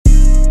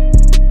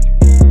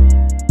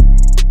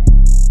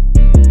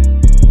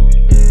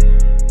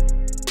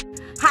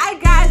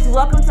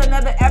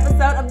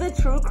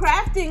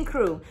crafting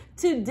crew.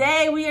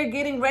 Today we are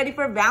getting ready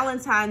for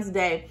Valentine's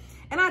Day.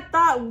 And I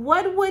thought,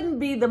 what wouldn't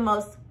be the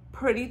most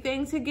pretty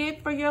thing to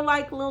get for your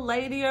like little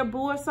lady or boo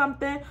or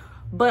something,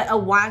 but a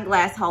wine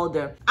glass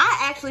holder.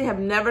 I actually have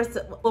never,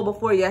 well,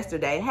 before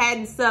yesterday,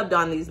 hadn't subbed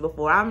on these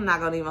before. I'm not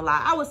gonna even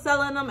lie. I was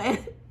selling them and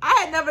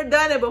I had never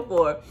done it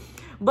before.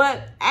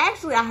 But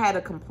actually I had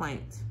a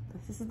complaint.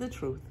 This is the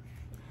truth.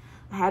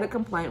 I had a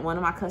complaint. One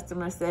of my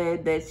customers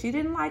said that she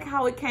didn't like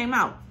how it came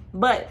out.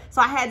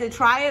 So I had to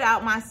try it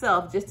out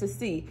myself just to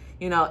see,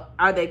 you know,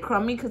 are they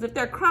crummy? Because if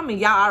they're crummy,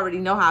 y'all already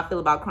know how I feel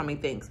about crummy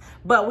things.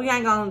 But we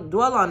ain't gonna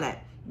dwell on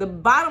that. The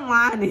bottom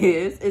line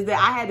is that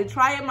I had to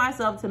try it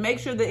myself to make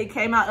sure that it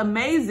came out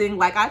amazing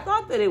like I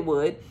thought that it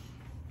would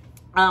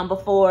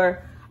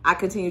before I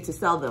continue to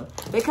sell them.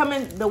 They come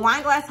in, the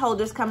wine glass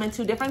holders come in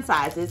two different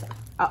sizes,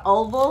 an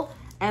oval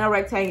and a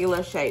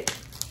rectangular shape.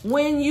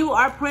 When you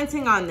are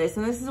printing on this,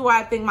 and this is where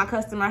I think my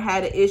customer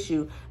had an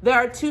issue, there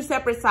are two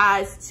separate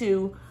sides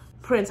to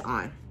print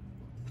on.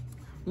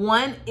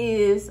 One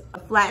is a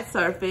flat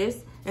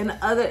surface and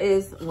the other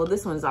is, well,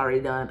 this one's already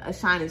done, a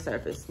shiny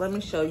surface. Let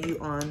me show you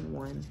on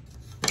one.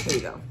 Here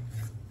you go.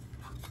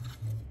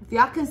 If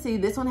y'all can see,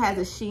 this one has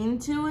a sheen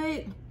to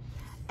it.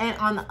 And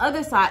on the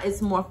other side,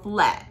 it's more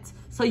flat.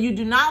 So you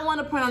do not want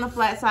to print on the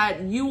flat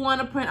side. You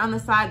want to print on the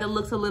side that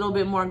looks a little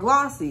bit more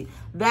glossy.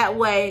 That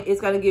way, it's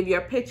going to give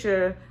your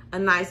picture a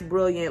nice,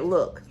 brilliant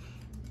look.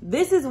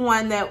 This is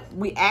one that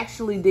we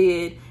actually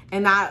did.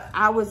 And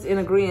I was in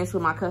agreement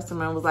with my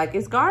customer and was like,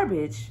 it's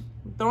garbage.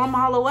 Throw them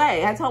all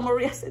away. I told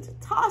Maria, I said,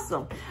 toss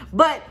them.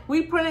 But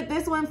we printed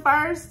this one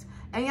first,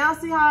 and y'all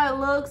see how it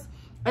looks.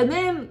 And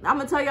then I'm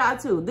gonna tell y'all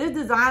too, this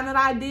design that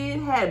I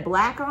did had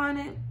black on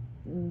it.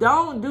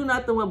 Don't do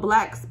nothing with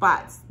black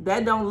spots.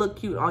 That don't look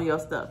cute on your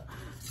stuff.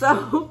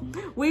 So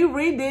we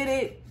redid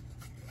it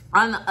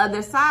on the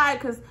other side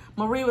because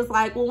Marie was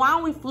like, well, why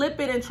don't we flip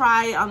it and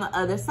try it on the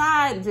other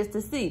side just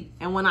to see.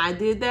 And when I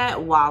did that,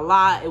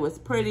 voila, it was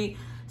pretty.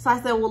 So I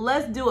said, well,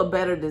 let's do a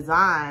better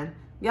design.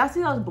 Y'all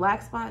see those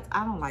black spots?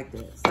 I don't like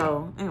that.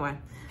 So anyway,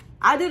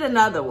 I did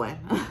another one.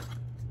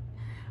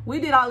 We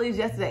did all these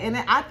yesterday and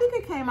I think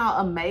it came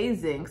out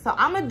amazing. So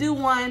I'm gonna do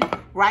one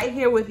right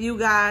here with you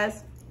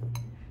guys.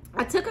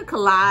 I took a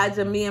collage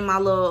of me and my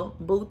little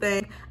boo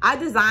thing. I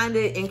designed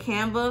it in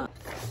Canva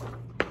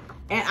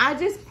and I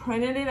just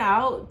printed it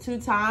out 2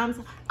 times.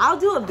 I'll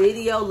do a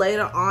video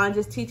later on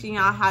just teaching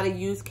y'all how to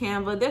use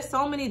Canva. There's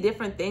so many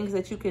different things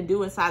that you can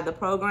do inside the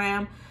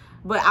program,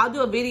 but I'll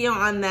do a video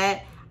on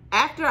that.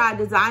 After I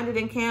designed it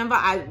in Canva,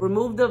 I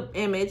removed the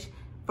image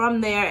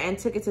from there and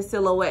took it to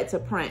Silhouette to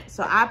print.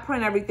 So I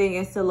print everything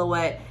in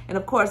Silhouette and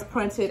of course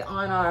printed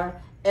on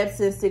our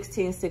Epson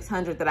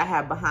 16600 that I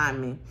have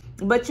behind me.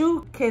 But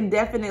you can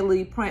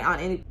definitely print on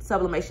any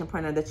sublimation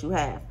printer that you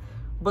have,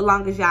 but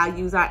long as y'all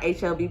use our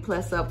HLB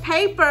Plus Up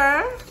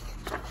paper.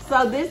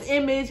 So this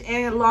image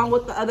and along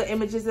with the other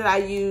images that I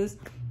use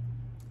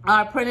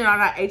are printed on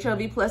our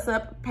HLB Plus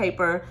Up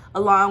paper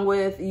along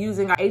with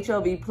using our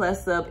HLB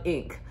Plus Up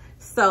ink.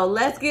 So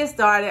let's get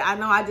started. I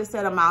know I just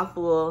said a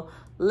mouthful.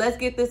 Let's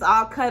get this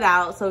all cut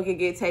out so it can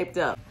get taped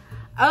up.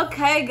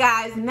 Okay,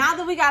 guys, now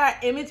that we got our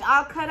image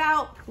all cut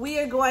out, we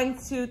are going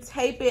to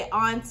tape it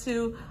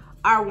onto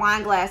our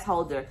wine glass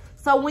holder.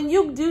 So when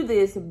you do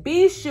this,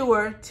 be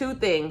sure 2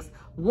 things.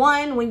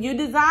 One, when you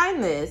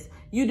design this,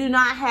 you do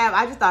not have,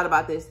 I just thought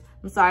about this.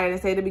 I'm sorry, I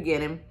didn't say at the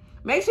beginning.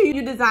 Make sure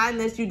you design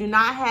this, you do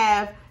not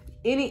have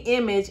any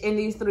image in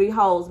these 3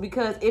 holes,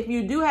 because if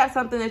you do have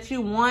something that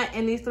you want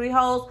in these 3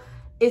 holes,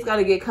 it's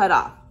gonna get cut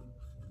off.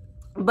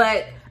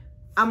 But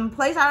I'm gonna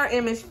place our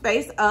image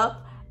face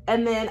up,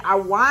 and then our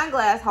wine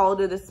glass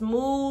holder, the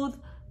smooth,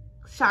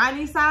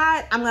 shiny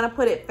side, I'm gonna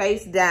put it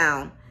face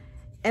down.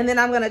 And then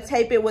I'm gonna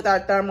tape it with our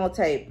thermal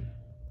tape.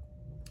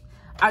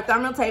 Our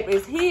thermal tape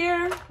is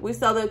here. We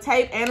sell the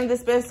tape and the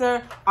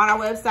dispenser on our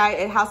website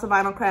at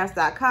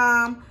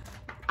houseofvinylcrafts.com.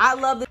 I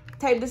love the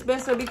tape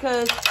dispenser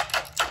because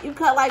you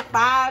cut like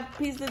 5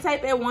 pieces of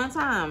tape at one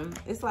time.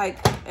 It's like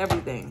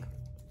everything.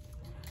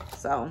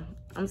 So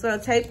I'm just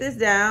gonna tape this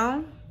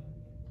down.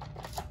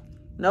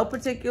 No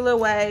particular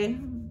way,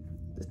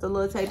 just a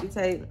little tapey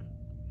tape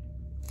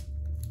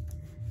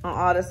on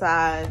all the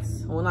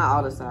sides. Well, not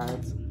all the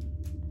sides.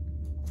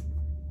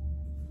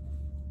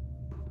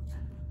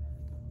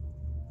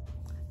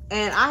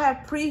 And I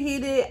have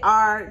preheated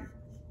our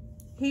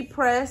heat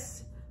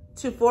press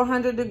to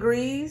 400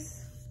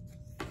 degrees.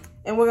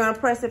 And we're gonna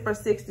press it for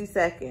 60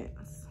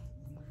 seconds.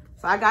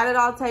 So I got it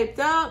all taped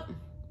up.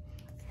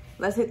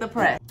 Let's hit the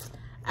press.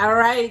 All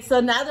right, so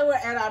now that we're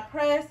at our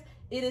press,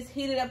 it is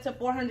heated up to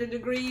 400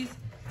 degrees.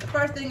 The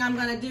first thing I'm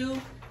gonna do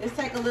is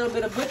take a little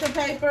bit of butcher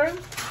paper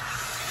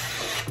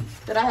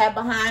that I have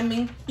behind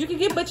me. You can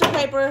get butcher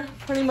paper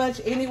pretty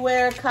much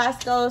anywhere,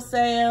 Costco,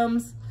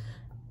 Sam's,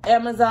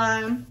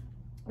 Amazon.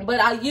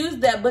 But I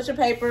used that butcher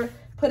paper,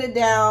 put it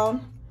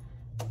down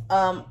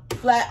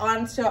flat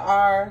onto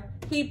our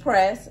heat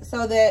press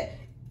so that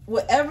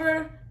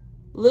whatever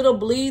little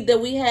bleed that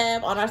we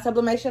have on our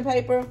sublimation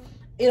paper,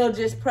 it'll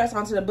just press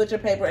onto the butcher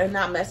paper and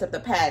not mess up the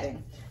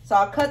padding. So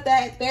I'll cut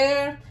that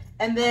there,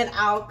 And then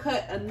I'll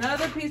cut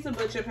another piece of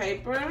butcher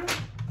paper.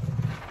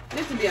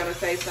 This to be on the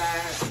safe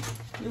side.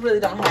 You really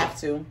don't have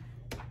to.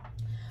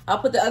 I'll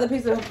put the other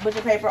piece of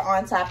butcher paper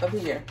on top of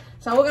here.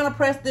 So we're gonna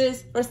press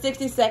this for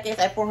 60 seconds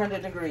at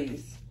 400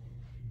 degrees.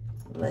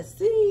 Let's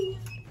see.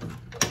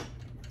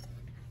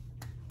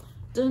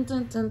 Dun,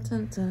 dun, dun,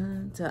 dun,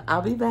 dun, dun.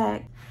 I'll be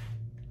back.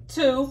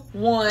 2,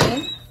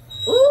 1.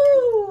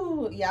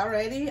 Ooh, y'all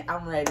ready?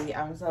 I'm ready.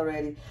 I'm so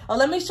ready. Oh,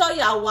 let me show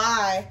y'all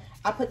why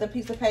I put the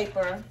piece of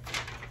paper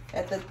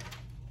at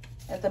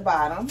the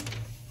bottom.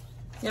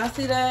 Y'all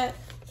see that?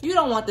 You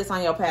don't want this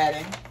on your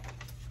pattern.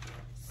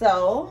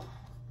 So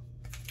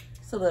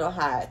it's a little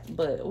hot,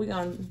 but we're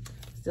gonna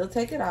still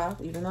take it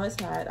off, even though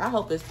it's hot. I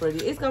hope it's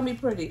pretty. It's gonna be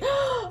pretty.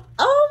 Oh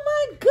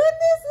my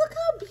goodness, look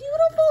how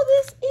beautiful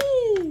this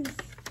is.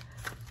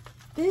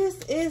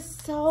 This is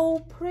so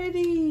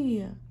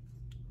pretty.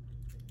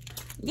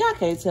 Y'all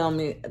can't tell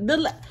me.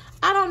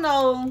 I don't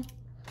know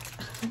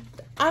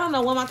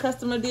what my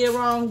customer did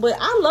wrong, but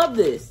I love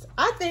this.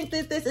 I think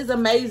that this is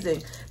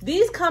amazing.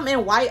 These come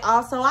in white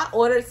also. I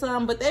ordered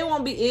some, but they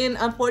won't be in,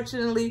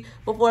 unfortunately,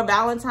 before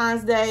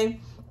Valentine's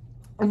Day.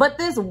 But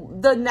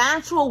the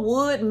natural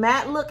wood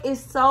matte look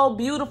is so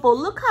beautiful.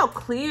 Look how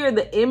clear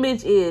the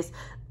image is.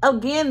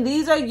 Again,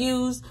 these are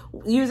used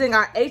using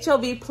our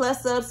HOV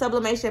Plus Sub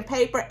sublimation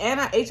paper and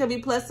our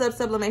HOV Plus Sub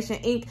sublimation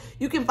ink.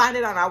 You can find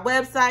it on our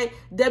website,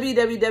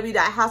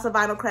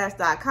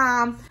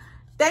 www.houseofvinylcrafts.com.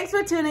 Thanks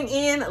for tuning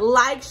in.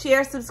 Like,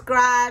 share,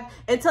 subscribe.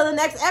 Until the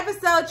next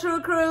episode, True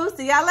Crew.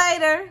 See y'all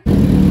later.